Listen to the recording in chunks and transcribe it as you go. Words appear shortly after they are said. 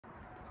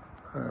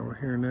We're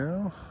here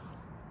now.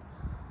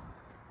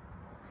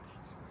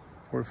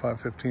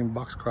 4515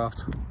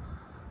 Boxcroft.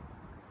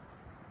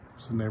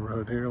 There's the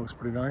neighborhood here. Looks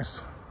pretty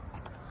nice.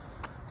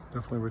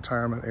 Definitely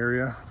retirement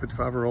area.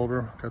 55 or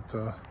older. Got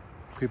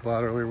people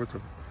out earlier with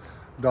the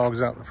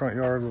dogs out in the front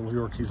yard, little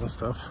Yorkies and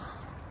stuff.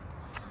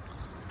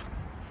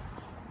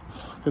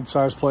 Good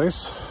sized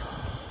place.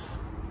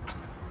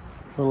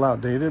 A little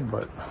outdated,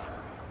 but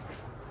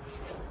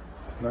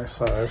nice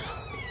size.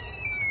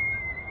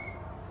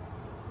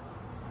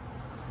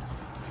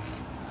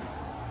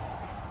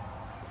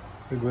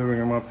 Big living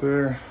room up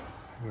there.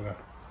 You got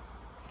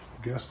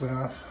a guest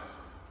bath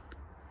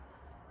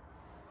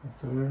up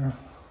there.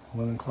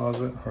 Linen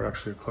closet, or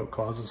actually a cloak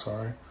closet,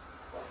 sorry.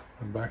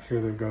 And back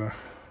here they've got a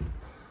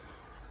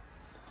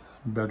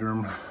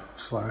bedroom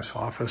slash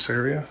office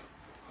area.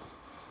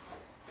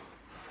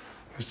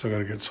 They still got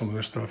to get some of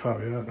their stuff out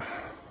yet.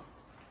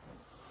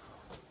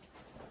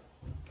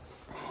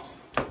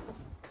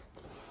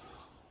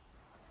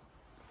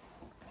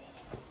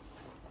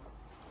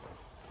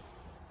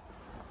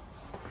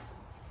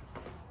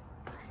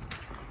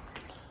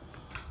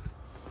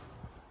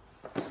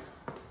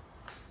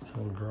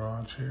 Little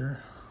garage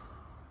here.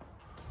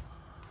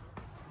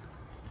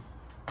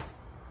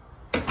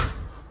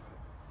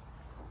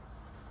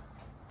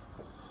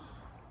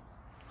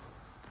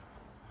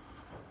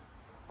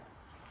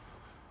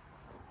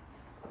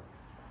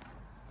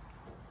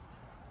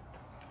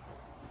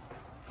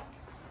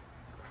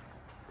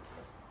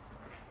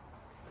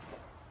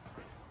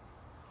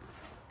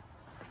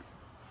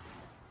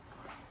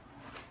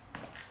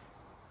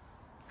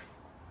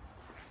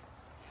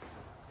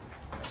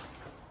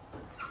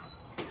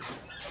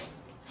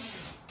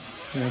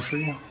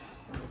 Entry.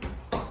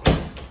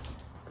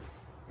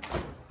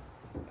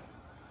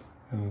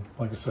 And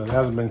like I said, it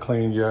hasn't been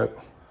cleaned yet.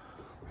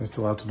 They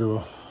still have to do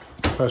a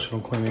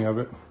professional cleaning of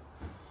it.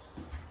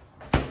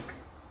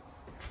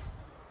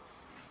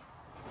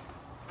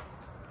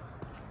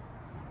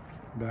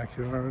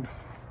 Backyard.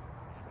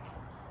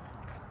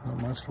 Not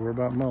much to worry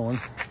about mowing.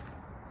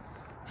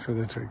 I'm sure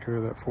they take care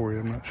of that for you.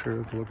 I'm not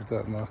sure to look at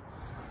that in the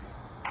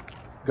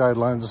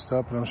guidelines and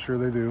stuff, but I'm sure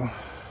they do,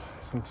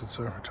 since it's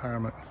a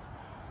retirement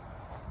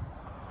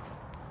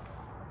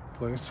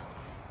place.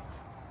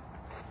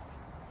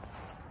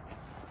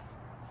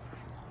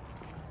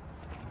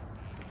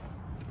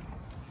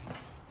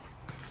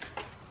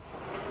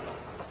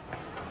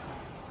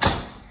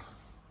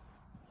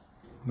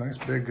 Nice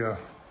big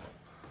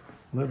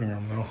living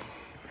room though.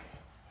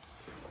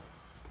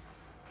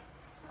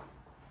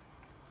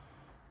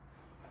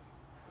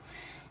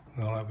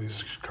 They'll have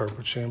these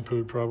carpets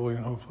shampooed probably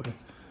and hopefully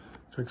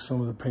fix some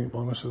of the paint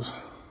blemishes.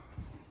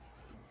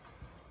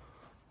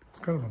 It's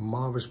kind of a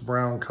mauvish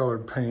brown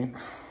colored paint.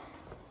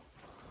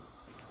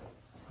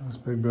 Nice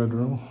big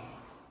bedroom.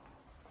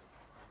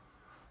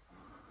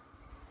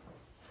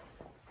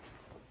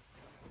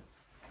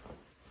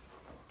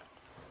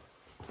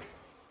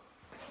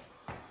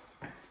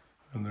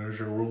 And there's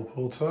your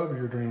whirlpool tub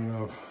you're dreaming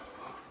of.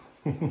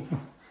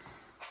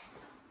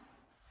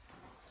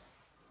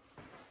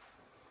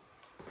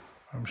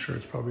 I'm sure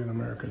it's probably an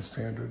American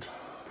standard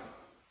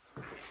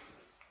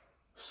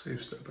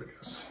safe step, I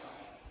guess.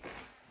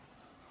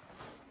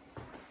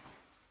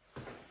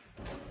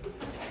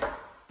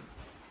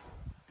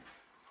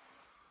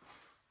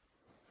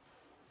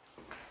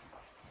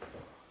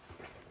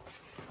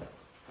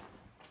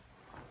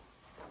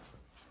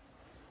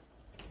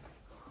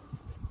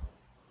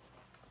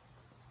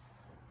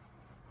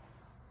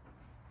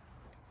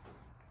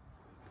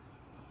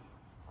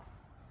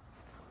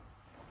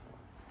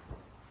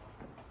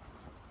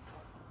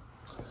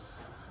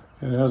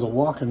 And it has a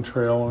walking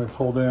trail when we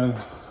pulled in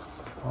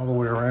all the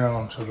way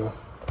around to the,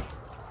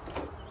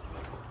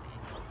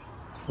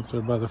 up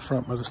there by the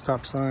front, by the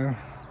stop sign.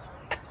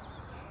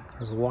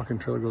 There's a walking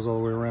trail that goes all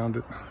the way around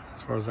it,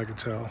 as far as I could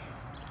tell.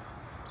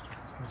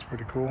 That's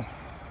pretty cool.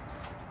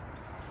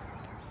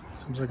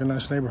 Seems like a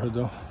nice neighborhood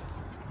though.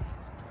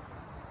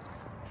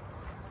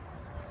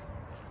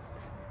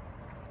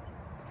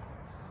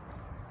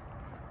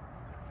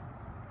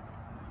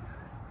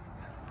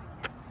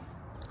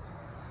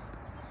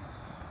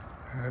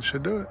 That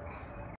should do it.